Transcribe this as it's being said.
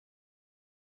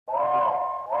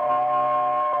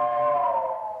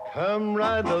Come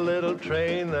ride the little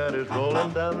train that is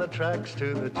rolling down the tracks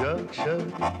to the junction.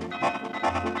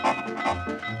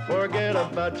 Forget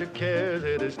about your cares,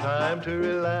 it is time to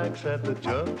relax at the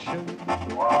junction.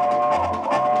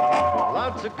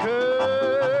 Lots of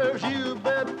curves, you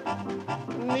bet,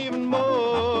 and even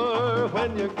more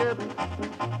when you get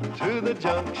to the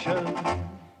junction.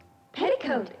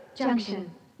 Petticoat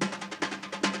Junction.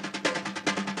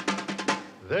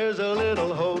 There's a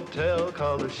little hotel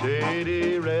called the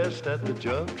Shady Rest at the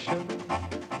junction.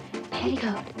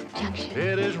 Petticoat Junction.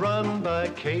 It is run by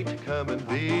Kate. Come and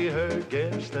be her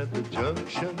guest at the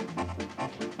junction.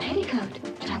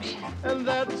 Petticoat Junction. And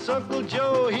that's Uncle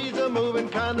Joe. He's a moving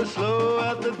kind of slow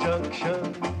at the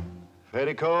junction.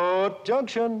 Petticoat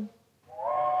Junction.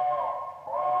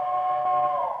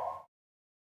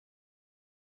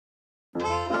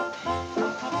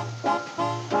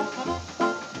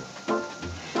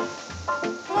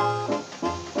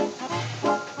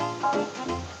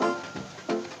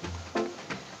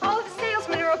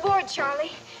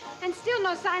 Charlie, and still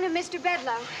no sign of Mr.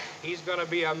 Bedloe. He's gonna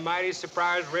be a mighty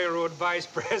surprised railroad vice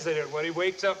president when he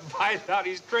wakes up and finds out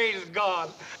his train is gone.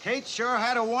 Kate sure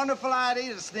had a wonderful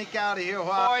idea to sneak out of here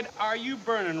while... Lloyd, are you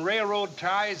burning railroad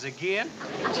ties again?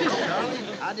 Charlie,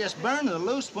 I just burned the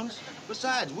loose ones.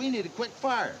 Besides, we need a quick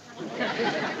fire.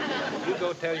 You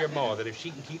go tell your ma that if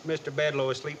she can keep Mr. Bedloe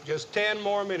asleep just 10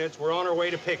 more minutes, we're on our way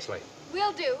to Pixley.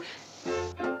 Will do.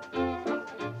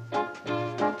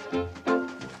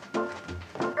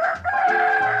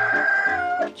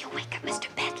 You wake up Mr.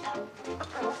 Bedloe.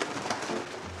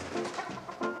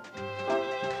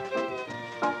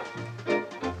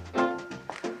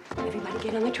 Everybody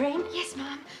get on the train? Yes,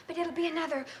 Mom, but it'll be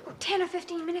another 10 or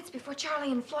 15 minutes before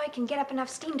Charlie and Floyd can get up enough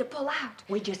steam to pull out.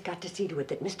 We just got to see to it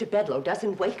that Mr. Bedloe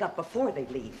doesn't wake up before they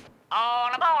leave. All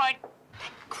aboard!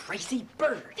 That crazy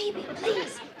bird. Phoebe,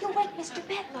 please, you'll wake Mr.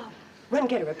 Bedloe. Run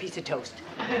get her a piece of toast.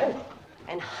 Oh,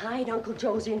 and hide Uncle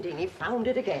Joe's Indian. He found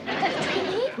it again. Did the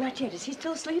train leave? Not yet. Is he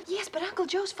still asleep? Yes, but Uncle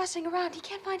Joe's fussing around. He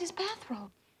can't find his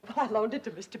bathrobe. Well, I loaned it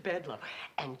to Mr. Bedloe.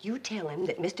 And you tell him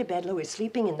that Mr. Bedloe is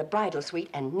sleeping in the bridal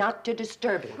suite and not to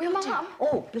disturb him. Will, Mom?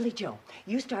 Oh, Billy Joe,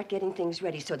 you start getting things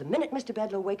ready so the minute Mr.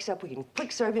 Bedloe wakes up, we can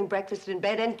quick serve him breakfast in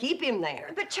bed and keep him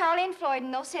there. But Charlie and Floyd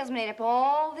and those salesmen ate up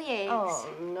all the eggs. Oh,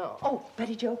 no. Oh,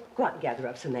 Betty Joe, go out and gather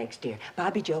up some eggs, dear.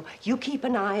 Bobby Joe, you keep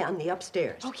an eye on the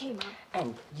upstairs. Okay, Mom.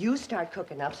 And you start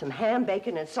cooking up some ham,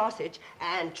 bacon, and sausage,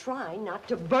 and try not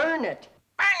to burn it.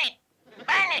 Burn it!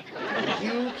 Burn it!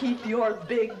 You keep your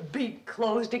big beak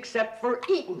closed except for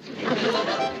eating.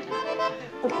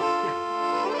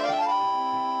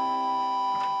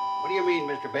 What do you mean,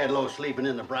 Mr. Bedloe, sleeping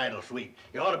in the bridal suite?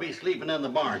 You ought to be sleeping in the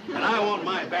barn, and I want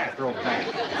my bathrobe back.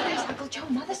 There's Uncle Joe.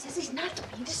 Mother says he's not to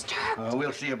be disturbed.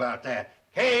 We'll see about that.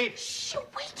 Kate! Shh,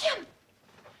 wake him.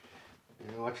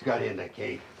 What's got into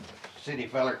Kate? City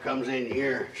feller comes in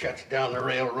here, shuts down the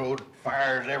railroad,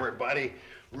 fires everybody,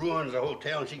 ruins the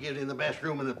hotel, and she gives him the best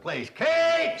room in the place.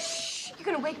 Kate! Shh, you're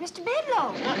gonna wake Mr.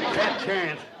 Bedloe. That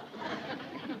chance.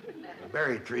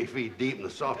 Buried 3 feet deep in the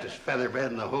softest feather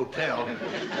bed in the hotel.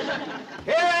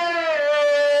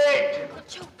 Kate! Uncle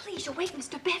Joe, please, you'll wake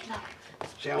Mr. Bedloe.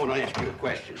 See, I want to ask you a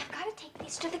question. I've got to take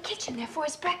these to the kitchen there for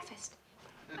his breakfast.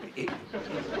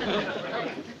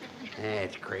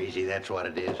 That's crazy, that's what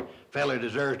it is. Feller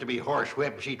deserves to be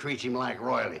horsewhipped, and she treats him like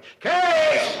royalty. Kate!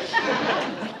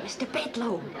 Wait, Mr.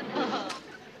 Bedloe.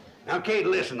 Now, Kate,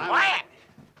 listen. Quiet!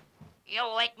 You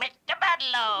wake Mr.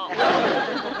 Bedloe.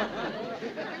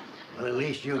 Well, at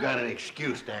least you got an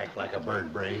excuse to act like a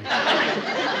bird brain.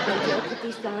 Joe, put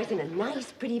these flowers in a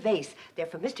nice, pretty vase. They're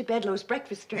for Mr. Bedloe's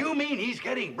breakfast tray. You mean he's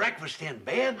getting breakfast in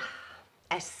bed?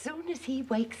 As soon as he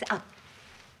wakes up.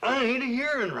 I ain't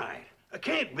a-hearing right. I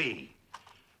can't be.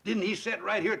 Didn't he sit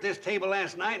right here at this table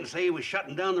last night and say he was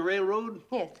shutting down the railroad?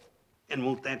 Yes. And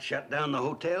won't that shut down the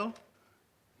hotel?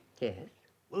 Yes.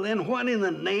 Well, then what in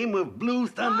the name of blue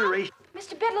thunderation?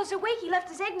 Mr. Bedloe's awake. He left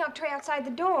his eggnog tray outside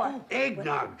the door.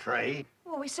 Eggnog tray?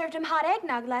 Well, we served him hot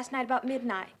eggnog last night about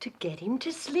midnight. To get him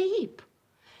to sleep.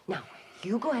 Now,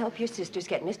 you go help your sisters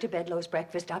get Mr. Bedloe's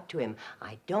breakfast up to him.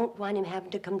 I don't want him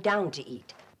having to come down to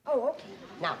eat. Oh, okay.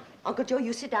 Now, Uncle Joe,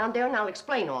 you sit down there and I'll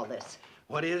explain all this.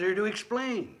 What is there to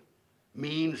explain?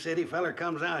 Mean city feller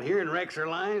comes out here and wrecks our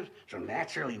lives, so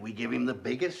naturally we give him the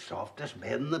biggest, softest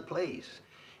bed in the place.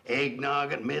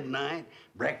 Eggnog at midnight,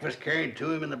 breakfast carried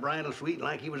to him in the bridal suite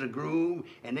like he was a groom,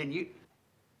 and then you...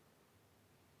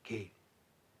 Kate,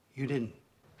 you didn't...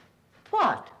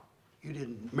 What? You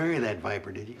didn't marry that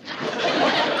viper, did you?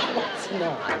 What's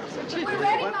not? We're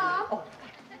ready, Mom. Oh.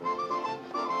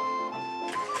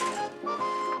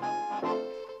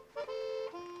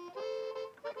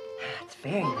 That's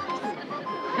very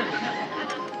nice.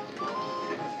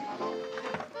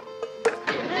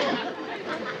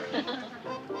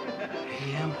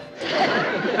 himself.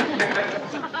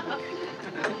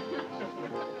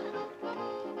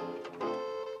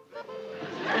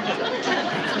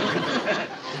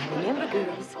 Now remember,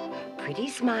 girls, pretty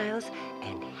smiles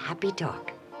and happy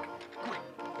talk.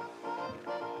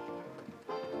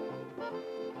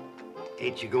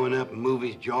 Ain't you going up and move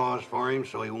his jaws for him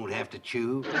so he won't have to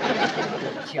chew?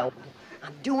 Joe,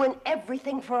 I'm doing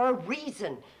everything for a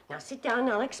reason. Now sit down and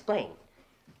I'll explain.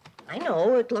 I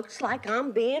know it looks like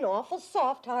I'm being awful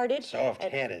soft-hearted.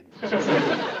 Soft-headed.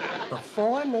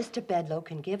 Before Mr. Bedloe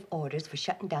can give orders for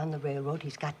shutting down the railroad,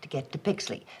 he's got to get to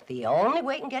Pixley. The only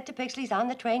way he can get to Pixley is on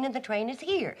the train, and the train is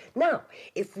here. Now,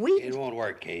 if we... It won't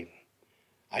work, Kate.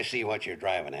 I see what you're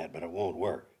driving at, but it won't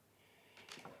work.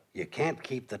 You can't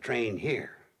keep the train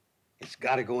here. It's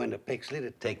got to go into Pixley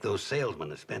to take those salesmen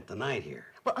that spent the night here.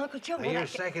 Well, Uncle Joe... Now, your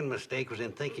second mistake was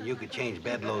in thinking you could change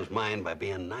Bedloe's mind by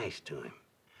being nice to him.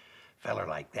 Feller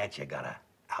like that, you gotta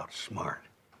outsmart,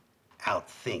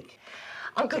 outthink.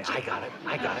 Uncle Yeah, Joe...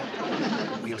 I got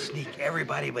it. We'll sneak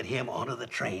everybody but him onto the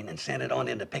train and send it on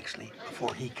into Pixley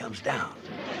before he comes down.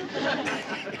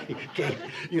 Kate,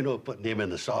 you know, putting him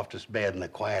in the softest bed in the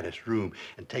quietest room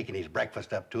and taking his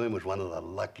breakfast up to him was one of the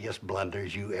luckiest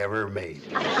blunders you ever made.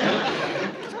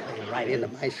 It's playing right into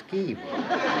my scheme.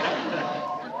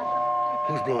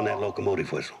 Who's blowing that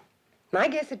locomotive whistle? My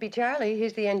guess would be Charlie.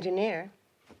 He's the engineer.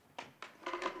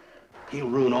 He'll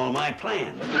ruin all my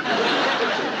plans.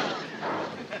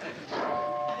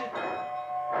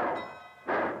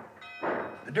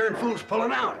 The darn fool's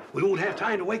pulling out. We won't have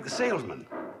time to wake the salesman.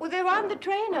 Well, they're on the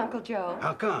train, Uncle Joe.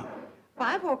 How come? Well,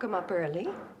 I woke him up early.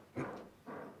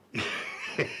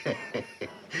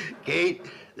 Kate,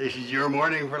 this is your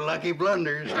morning for lucky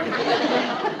blunders.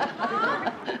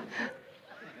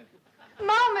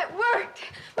 Mom, it worked.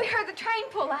 We heard the train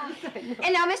pull out.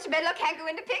 And now Mr. Bedloe can't go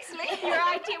into Pixley. Your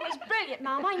idea was brilliant,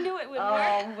 Mom. I knew it would work.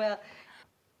 Oh, well...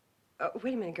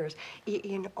 wait a minute, girls.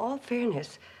 In all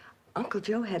fairness, Uncle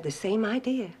Joe had the same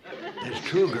idea. That's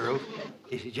true, girls.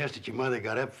 It's just that your mother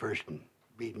got up first and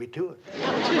beat me to it.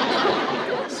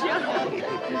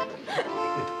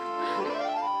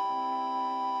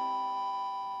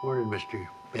 Where's Mr.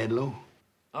 Bedloe?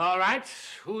 All right.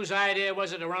 Whose idea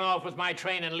was it to run off with my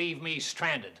train and leave me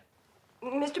stranded?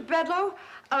 Mr. Bedloe,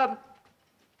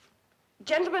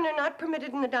 gentlemen are not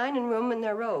permitted in the dining room in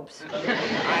their robes.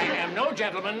 I am no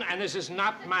gentleman, and this is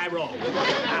not my robe.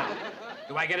 Now,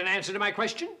 do I get an answer to my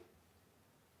question?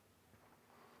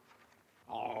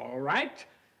 All right.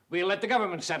 We'll let the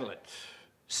government settle it.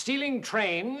 Stealing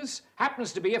trains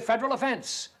happens to be a federal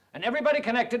offense, and everybody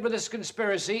connected with this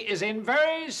conspiracy is in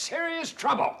very serious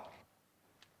trouble.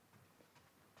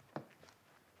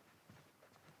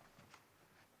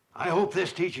 I hope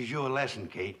this teaches you a lesson,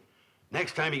 Kate.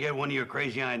 Next time you get one of your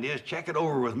crazy ideas, check it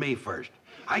over with me first.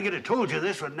 I could have told you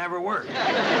this would never work.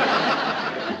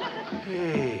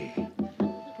 Hey.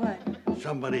 What?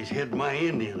 Somebody's hid my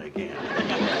Indian again.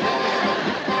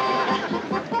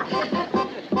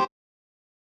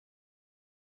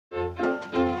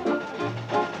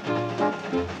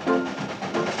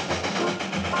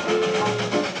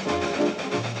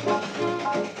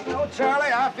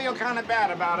 Charlie, I feel kind of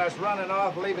bad about us running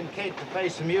off, leaving Kate to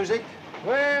face the music.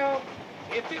 Well,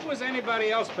 if it was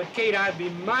anybody else but Kate, I'd be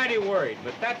mighty worried.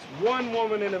 But that's one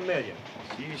woman in a million.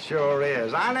 She sure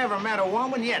is. I never met a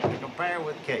woman yet to compare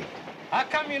with Kate. How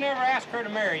come you never asked her to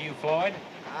marry you, Floyd?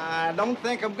 I don't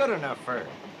think I'm good enough for her.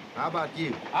 How about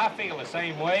you? I feel the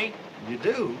same way. You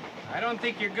do? I don't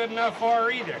think you're good enough for her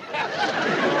either.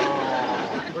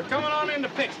 We're coming on into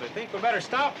Pixley. Think we better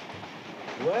stop?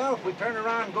 Well, if we turn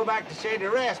around and go back to Shady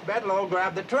Rest, Bedloe will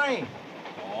grab the train.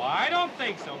 Oh, I don't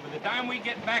think so. By the time we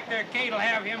get back there, Kate will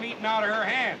have him eaten out of her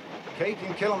hand. Kate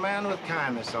can kill a man with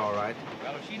kindness, all right.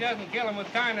 Well, if she doesn't kill him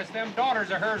with kindness, them daughters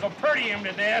of hers will pretty him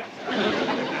to death.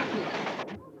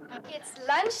 It's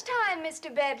lunchtime,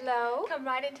 Mr. Bedloe. Come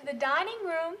right into the dining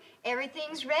room.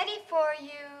 Everything's ready for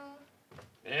you.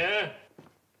 Yeah?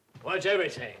 What's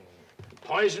everything?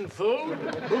 Poison food?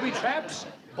 Booby traps?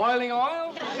 Boiling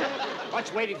oil?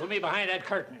 What's waiting for me behind that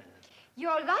curtain?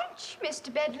 Your lunch,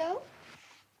 Mr. Bedloe.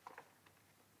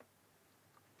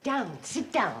 Down,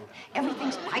 sit down.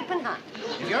 Everything's piping hot.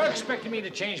 If you're expecting me to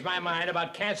change my mind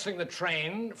about canceling the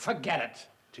train, forget it.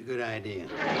 It's a good idea.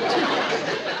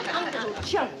 Uncle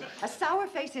Joe, a sour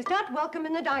face is not welcome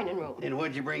in the dining room. Then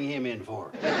what'd you bring him in for?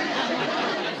 You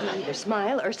either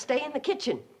smile or stay in the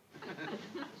kitchen.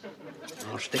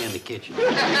 I'll stay in the kitchen.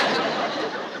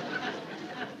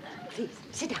 Please,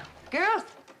 sit down. Girls.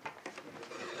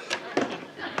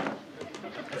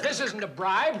 If this isn't a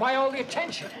bribe, why all the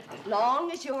attention? As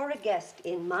long as you're a guest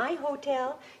in my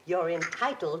hotel, you're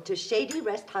entitled to shady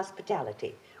rest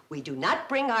hospitality. We do not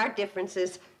bring our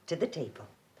differences to the table.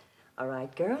 All right,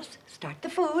 girls, start the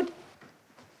food.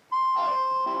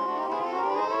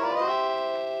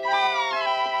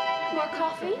 More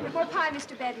coffee? More pie,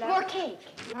 Mr. Bedloe? More cake?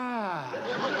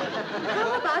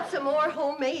 How about some more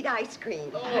homemade ice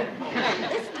cream?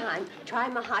 This time, try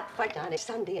my hot fudge on a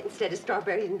sundae instead of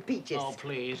strawberries and peaches. Oh,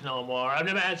 please, no more. I've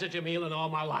never had such a meal in all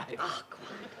my life. Oh, come on.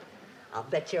 I'll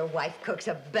bet your wife cooks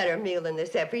a better meal than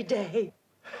this every day.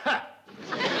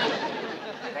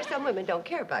 Some women don't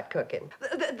care about cooking.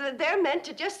 They're meant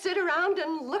to just sit around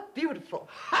and look beautiful.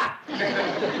 Now,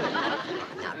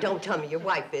 don't tell me your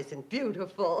wife isn't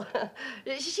beautiful.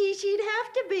 She'd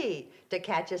have to be to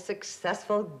catch a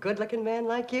successful, good-looking man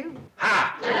like you.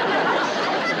 Ha!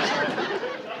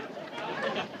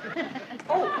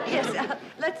 Oh, yes,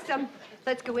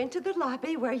 let's go into the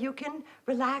lobby where you can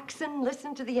relax and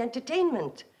listen to the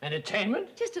entertainment.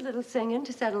 Entertainment? Just a little singing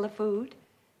to settle the food.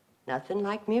 Nothing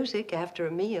like music after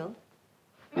a meal.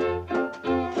 What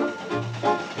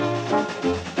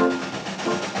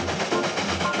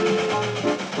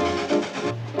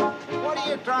are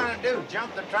you trying to do?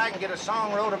 Jump the track and get a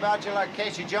song wrote about you like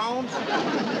Casey Jones?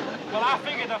 Well, I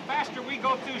figure the faster we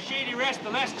go through Shady Rest,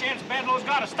 the less chance Bedloe's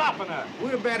got of stopping us.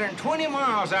 We're better than 20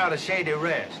 miles out of Shady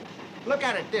Rest. Look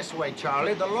at it this way,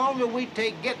 Charlie. The longer we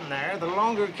take getting there, the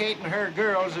longer Kate and her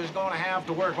girls is going to have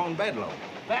to work on Bedloe.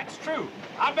 That's true.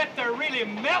 I bet they're really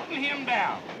melting him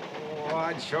down. Oh,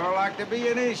 I'd sure like to be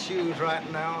in his shoes right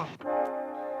now.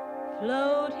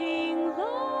 Floating like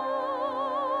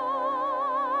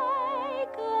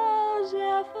a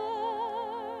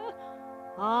zephyr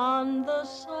on the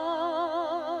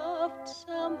soft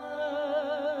summer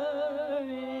air.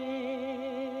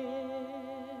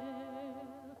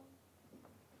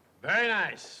 Very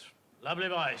nice. Lovely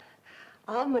voice.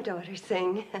 All my daughters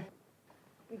sing.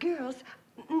 Girls,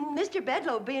 Mr.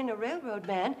 Bedloe being a railroad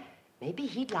man, maybe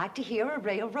he'd like to hear a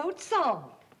railroad song.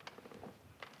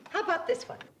 How about this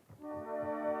one?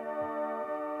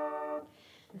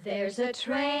 There's a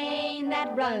train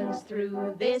that runs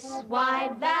through this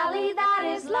wide valley that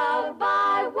is loved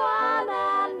by one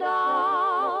and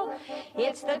all.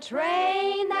 It's the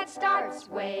train that starts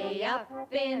way up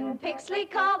in Pixley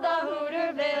called the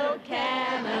Hooterville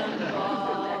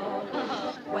Cannonball.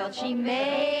 Well, she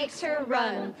makes her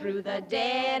run through the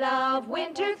dead of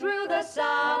winter, through the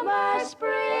summer,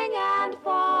 spring, and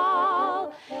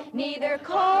fall. Neither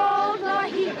cold nor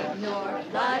heat nor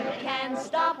flood can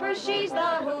stop her. She's the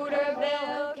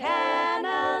Hooterville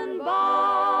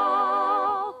Cannonball.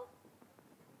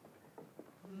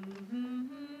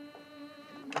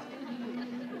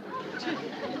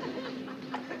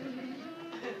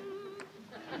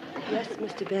 Yes,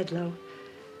 Mr. Bedloe.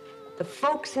 The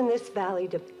folks in this valley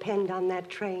depend on that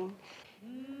train.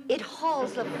 It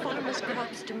hauls the farmers'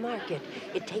 crops to market.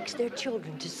 It takes their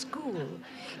children to school.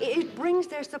 It brings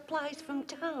their supplies from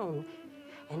town.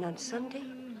 And on Sunday,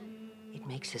 it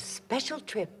makes a special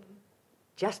trip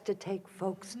just to take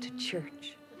folks to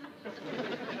church.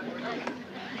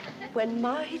 When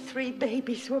my 3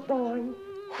 babies were born,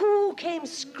 who came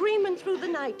screaming through the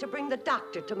night to bring the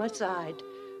doctor to my side?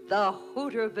 The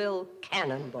Hooterville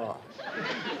Cannonball.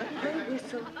 Her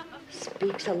whistle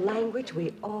speaks a language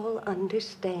we all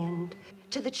understand.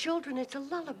 To the children, it's a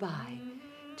lullaby.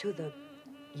 To the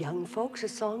young folks, a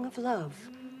song of love.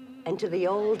 And to the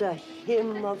old, a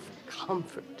hymn of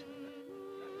comfort.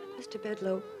 Mr.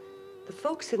 Bedloe, the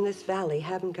folks in this valley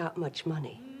haven't got much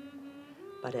money.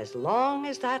 But as long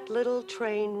as that little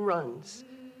train runs,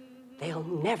 they'll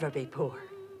never be poor.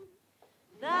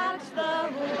 That's the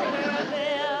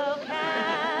Hooterville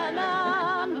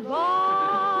Cannonball.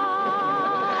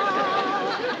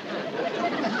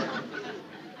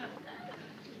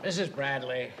 Mrs.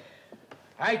 Bradley,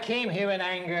 I came here in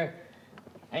anger,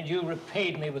 and you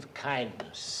repaid me with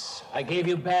kindness. I gave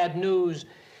you bad news,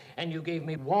 and you gave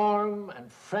me warm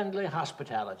and friendly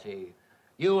hospitality.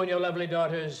 You and your lovely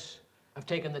daughters have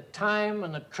taken the time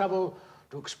and the trouble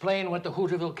to explain what the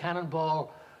Hooterville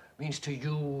Cannonball means to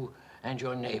you and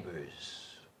your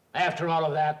neighbors. After all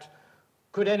of that,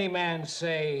 could any man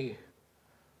say,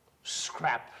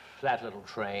 scrap that little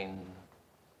train?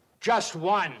 Just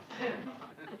one.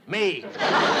 Me.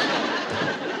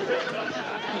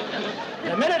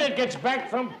 The minute it gets back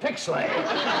from Pixley.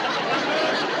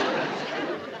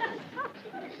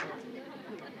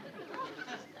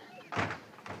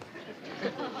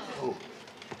 Oh,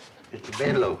 Mr.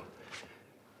 Bedloe,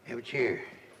 have a chair.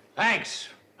 Thanks.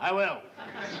 I will.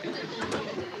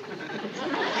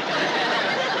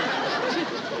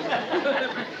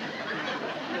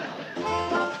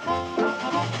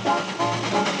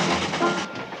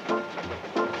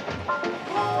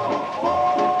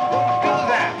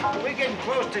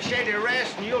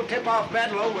 tip off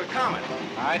Bedloe we're coming.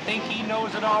 I think he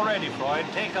knows it already, Floyd.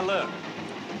 Take a look.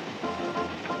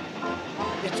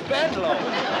 It's Bedloe.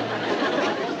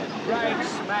 Right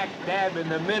smack dab in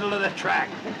the middle of the track.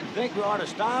 You think we ought to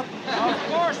stop? Of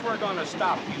course we're gonna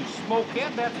stop, you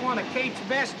smokehead. That's one of Kate's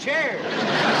best chairs.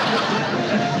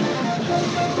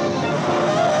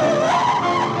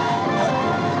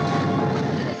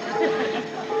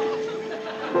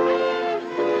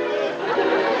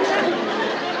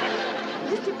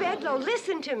 Mr. Bedloe,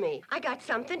 listen to me. I got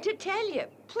something to tell you.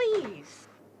 Please.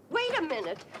 Wait a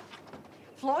minute.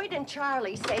 Floyd and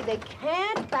Charlie say they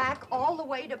can't back all the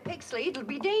way to Pixley. It'll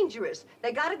be dangerous.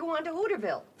 They gotta go on to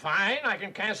Hooterville. Fine, I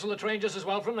can cancel the train just as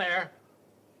well from there.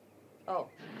 Oh.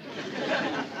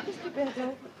 Mr.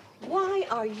 Bedloe, why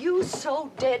are you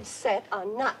so dead set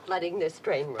on not letting this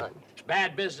train run? It's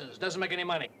bad business. Doesn't make any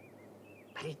money.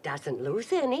 But it doesn't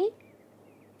lose any.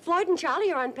 Floyd and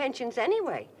Charlie are on pensions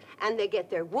anyway, and they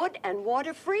get their wood and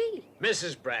water free.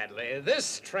 Mrs. Bradley,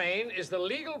 this train is the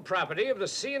legal property of the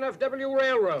C&FW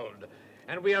Railroad,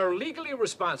 and we are legally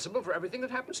responsible for everything that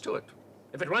happens to it.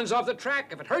 If it runs off the track,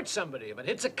 if it hurts somebody, if it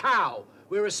hits a cow,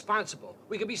 we're responsible.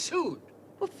 We can be sued.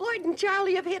 Well, Floyd and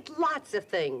Charlie have hit lots of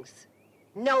things.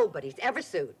 Nobody's ever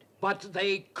sued. But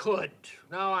they could.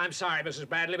 No, I'm sorry, Mrs.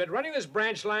 Bradley, but running this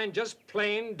branch line just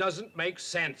plain doesn't make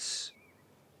sense.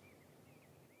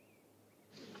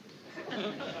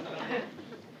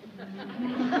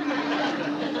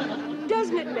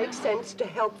 Doesn't it make sense to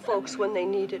help folks when they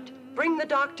need it? Bring the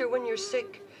doctor when you're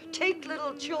sick. Take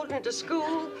little children to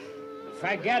school.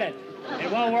 Forget it.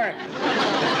 It won't work.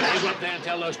 You go up there and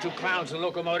tell those two clowns in the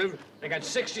locomotive they got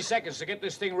 60 seconds to get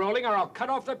this thing rolling or I'll cut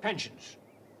off their pensions.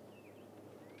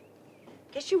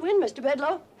 Guess you win, Mr.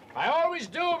 Bedloe. I always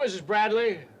do, Mrs.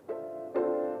 Bradley.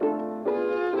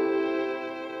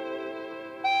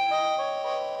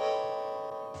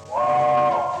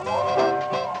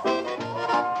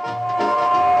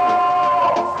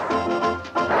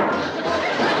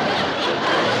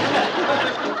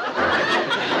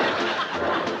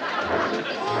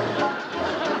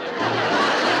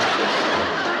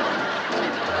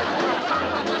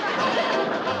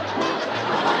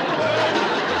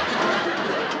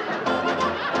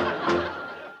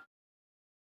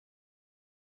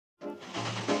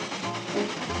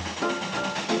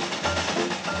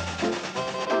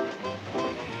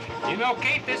 You know,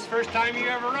 Kate, this is the first time you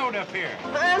ever rode up here.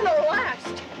 And the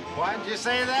last. Why didn't you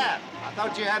say that? I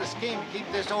thought you had a scheme to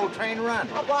keep this old train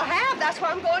running. Well, I have. That's why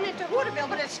I'm going into Hooterville,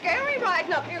 but it's scary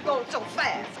riding up here going so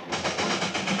fast.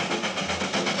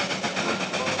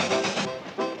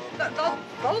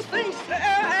 Those things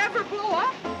ever blow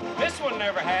up? This one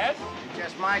never has. You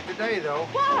just might today, though.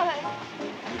 Why?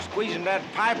 You're squeezing that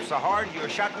pipe so hard you're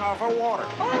shutting off our water.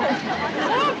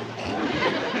 Oh.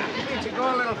 Can't you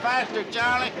go a little faster,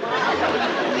 Charlie?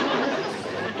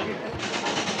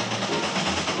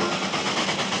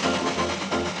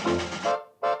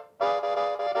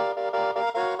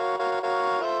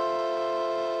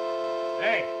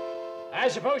 Hey, I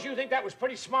suppose you think that was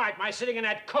pretty smart, my sitting in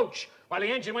that coach while the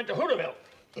engine went to Hooterville.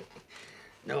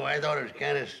 No, I thought it was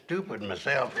kind of stupid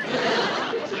myself.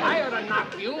 I ought to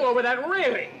knock you over that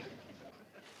railing.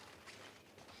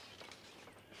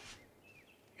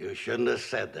 You shouldn't have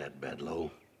said that, Bedloe.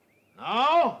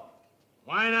 No?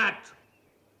 Why not?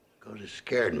 Because it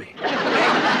scared me. Wait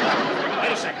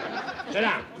a second. Sit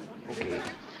down. Okay.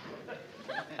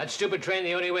 That stupid train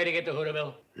the only way to get to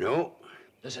Hooterville? No,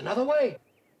 There's another way.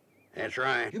 that's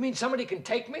right. You mean somebody can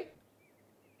take me?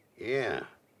 Yeah.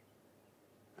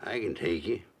 I can take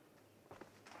you.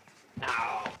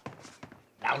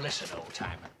 Now listen,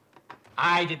 old-timer.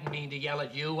 I didn't mean to yell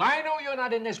at you. I know you're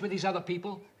not in this with these other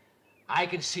people. I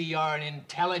can see you're an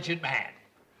intelligent man.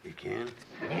 You can?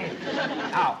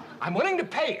 Now, I'm willing to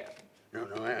pay you.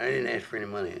 No, I didn't ask for any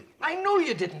money. I know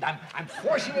you didn't. I'm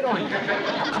forcing it on you.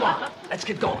 Now, come on, let's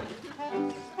get going.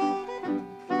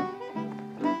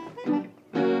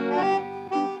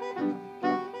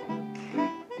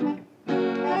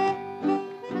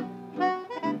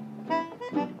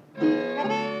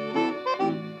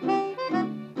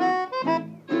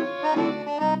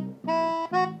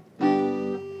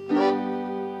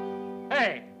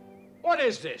 Hey, what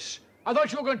is this? I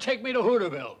thought you were going to take me to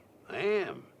Hooterville. I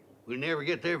am. We'll never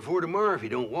get there before tomorrow if you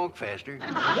don't walk faster.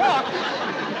 Walk?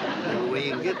 The only way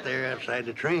you can get there outside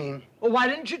the train. Well, why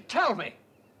didn't you tell me?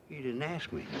 You didn't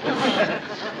ask me.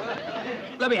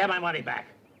 Let me have my money back.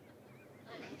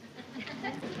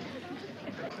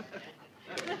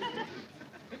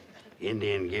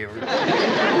 Indian giver.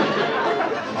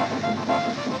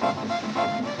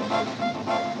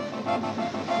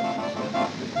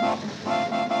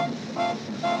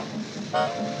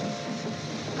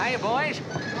 Hiya, boys.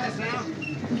 Hi, Sam.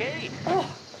 Kate. Oh,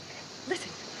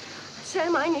 listen.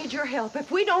 Sam, I need your help.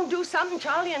 If we don't do something,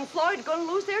 Charlie and Floyd are going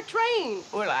to lose their train.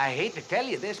 Well, I hate to tell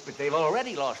you this, but they've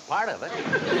already lost part of it.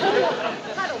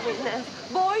 I don't mean that.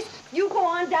 Boys, you go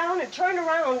on down and turn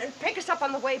around and pick us up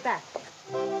on the way back.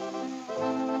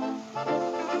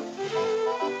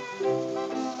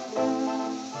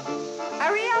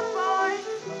 Hurry up, boys.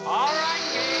 All right,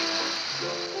 Kate.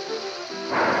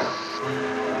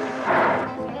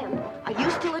 Sam, are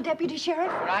you still a deputy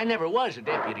sheriff? But I never was a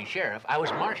deputy sheriff. I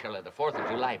was marshal of the 4th of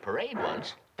July parade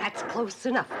once. That's close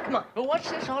enough. Come on. Well,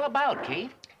 what's this all about,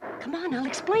 Kate? Come on, I'll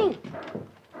explain.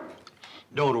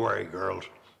 Don't worry, girls.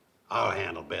 I'll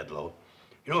handle Bedloe.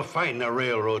 You know, fighting a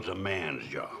railroad's a man's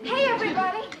job. Hey,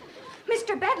 everybody.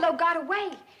 Mr. Bedloe got away.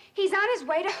 He's on his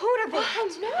way to Hooterville.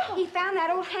 What? No. He found that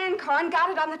old hand car and got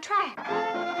it on the track.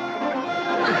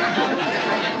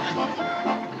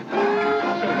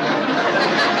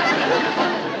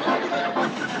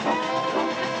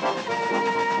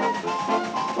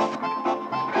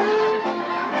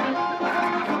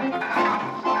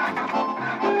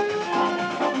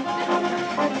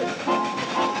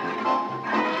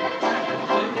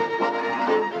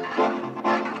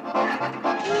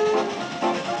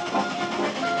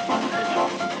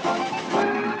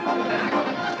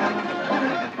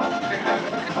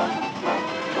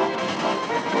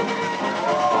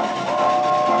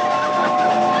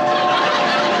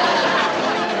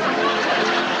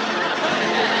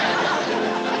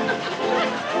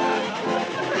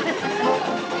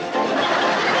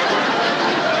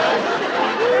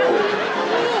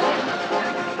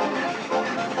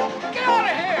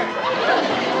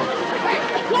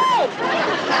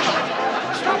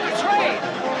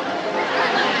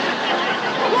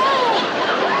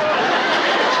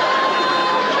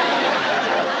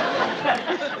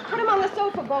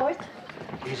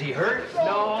 Is he hurt?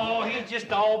 No, he's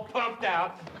just all pumped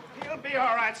out. He'll be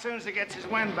all right as soon as he gets his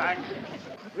wind back.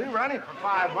 We run him for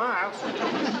 5 miles.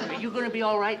 Are you going to be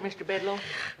all right, Mr. Bedloe?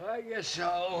 I guess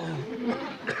so.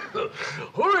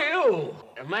 Who are you?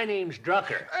 My name's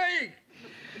Drucker. Hey,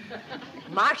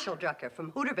 Marshal Drucker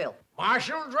from Hooterville.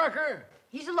 Marshal Drucker?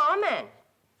 He's a lawman.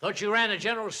 Thought you ran a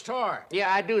general store.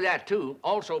 Yeah, I do that, too.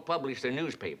 Also publish the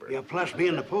newspaper. Yeah, plus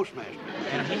being the postmaster.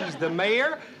 And he's the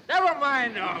mayor? Never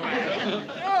mind all that.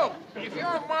 No, if you're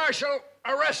a marshal,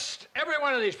 arrest every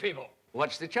one of these people.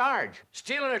 What's the charge?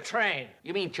 Stealing a train.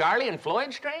 You mean Charlie and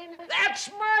Floyd's train?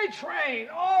 That's my train.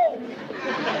 Oh,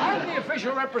 I'm the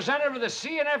official representative of the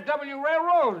C&FW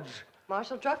Railroads.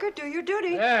 Marshal Drucker, do your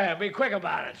duty. Yeah, be quick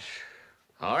about it.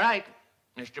 All right.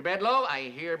 Mr. Bedloe, I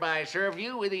hereby serve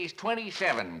you with these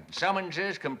 27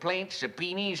 summonses, complaints,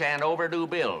 subpoenas, and overdue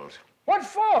bills. What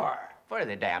for? For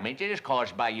the damages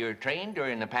caused by your train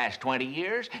during the past 20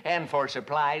 years, and for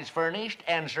supplies furnished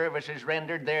and services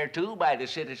rendered thereto by the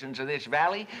citizens of this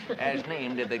valley, as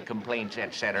named in the complaints,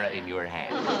 etc., in your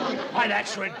hand. Why,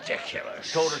 that's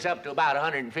ridiculous. Totals up to about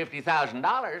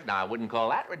 $150,000. Now, I wouldn't call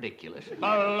that ridiculous.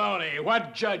 Baloney.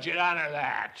 What judge would honor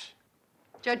that?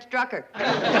 Judge Drucker.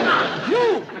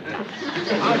 You!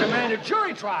 I'll demand a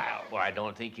jury trial. Well, I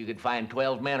don't think you could find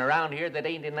 12 men around here that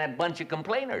ain't in that bunch of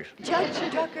complainers. Judge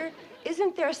Drucker,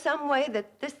 isn't there some way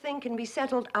that this thing can be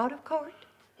settled out of court?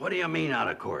 What do you mean out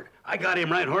of court? I got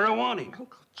him right where I want him. Uncle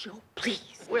Joe,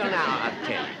 please. Well, now, I'll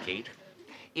tell you, Kate.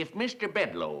 If Mr.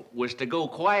 Bedloe was to go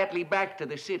quietly back to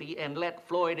the city and let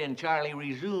Floyd and Charlie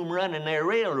resume running their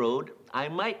railroad, I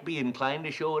might be inclined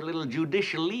to show a little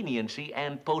judicial leniency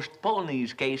and postpone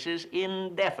these cases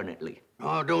indefinitely.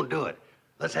 Oh, don't do it.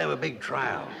 Let's have a big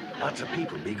trial. Lots of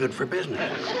people. Be good for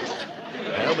business.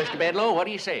 Well, Mr. Bedloe, what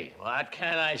do you say? What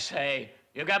can I say?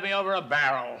 You got me over a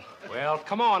barrel. Well,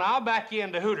 come on, I'll back you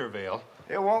into Hooterville.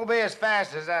 It won't be as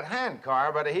fast as that hand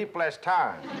car, but a heap less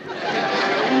time.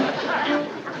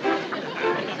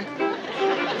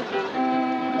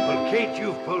 Well, Kate,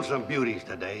 you've pulled some beauties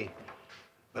today.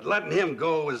 But letting him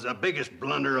go was the biggest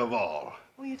blunder of all.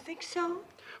 Oh, you think so?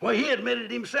 Well, he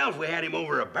admitted himself we had him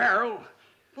over a barrel.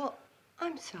 Well,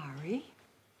 I'm sorry.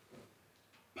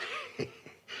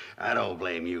 I don't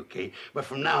blame you, Kate. But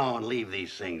from now on, leave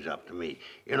these things up to me.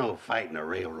 You know, fighting a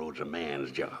railroad's a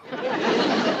man's job.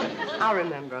 I'll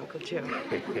remember, Uncle Joe.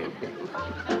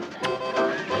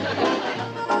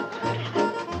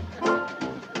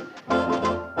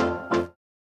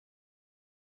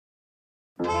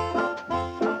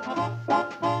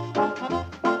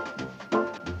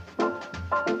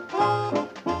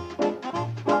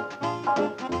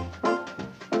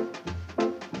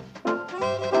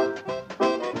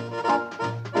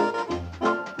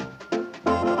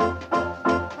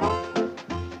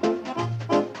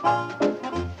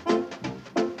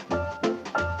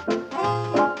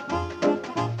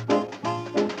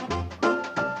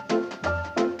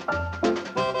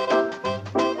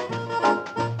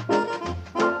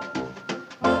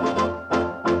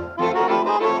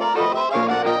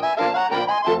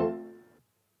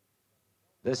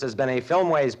 This has been a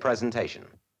Filmways presentation.